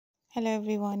Hello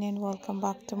everyone and welcome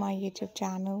back to my YouTube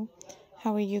channel.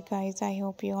 How are you guys? I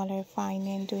hope you all are fine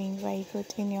and doing very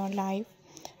good in your life.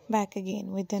 Back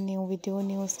again with a new video,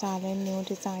 new style and new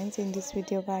designs. In this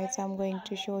video guys, I'm going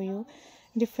to show you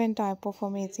different type of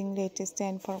amazing latest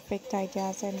and perfect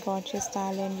ideas and gorgeous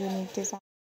style and unique design.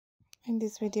 In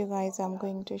this video guys, I'm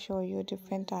going to show you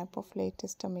different type of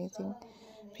latest amazing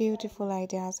beautiful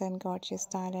ideas and gorgeous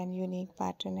style and unique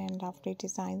pattern and lovely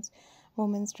designs.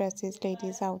 Women's dresses,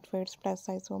 ladies outfits, plus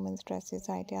size women's dresses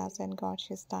ideas and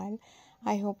gorgeous style.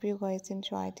 I hope you guys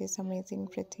enjoy these amazing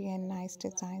pretty and nice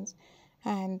designs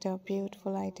and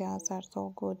beautiful ideas are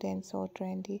so good and so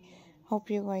trendy. Hope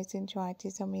you guys enjoy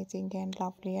these amazing and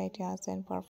lovely ideas and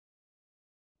perfect.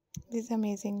 These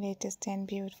amazing latest and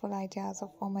beautiful ideas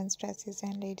of women's dresses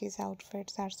and ladies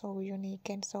outfits are so unique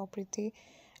and so pretty,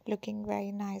 looking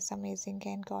very nice, amazing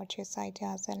and gorgeous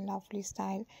ideas and lovely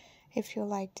style. If you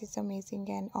like this amazing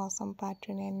and awesome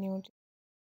pattern and new,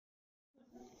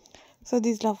 so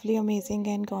these lovely, amazing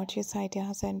and gorgeous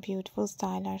ideas and beautiful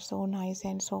style are so nice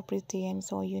and so pretty and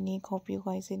so unique. Hope you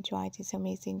guys enjoy this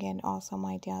amazing and awesome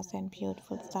ideas and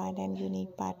beautiful style and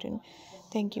unique pattern.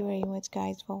 Thank you very much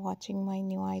guys for watching my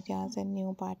new ideas and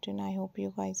new pattern. I hope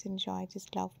you guys enjoy this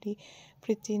lovely,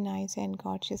 pretty, nice and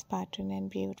gorgeous pattern and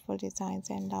beautiful designs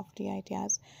and lovely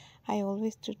ideas. I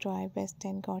always to try best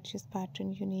and gorgeous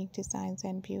pattern, unique designs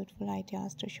and beautiful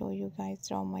ideas to show you guys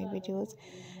from my videos.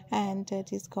 And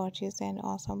this gorgeous and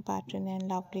awesome pattern and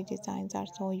lovely designs are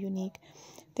so unique.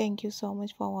 Thank you so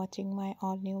much for watching my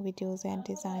all new videos and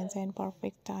designs and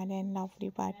perfect style and lovely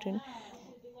pattern.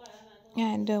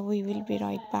 And we will be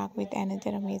right back with another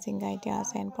amazing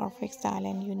ideas and perfect style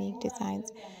and unique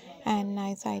designs and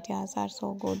nice ideas are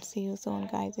so good. See you soon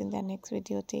guys in the next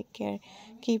video. Take care,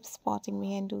 keep spotting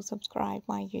me and do subscribe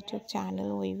my YouTube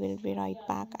channel. We will be right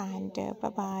back and bye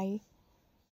bye.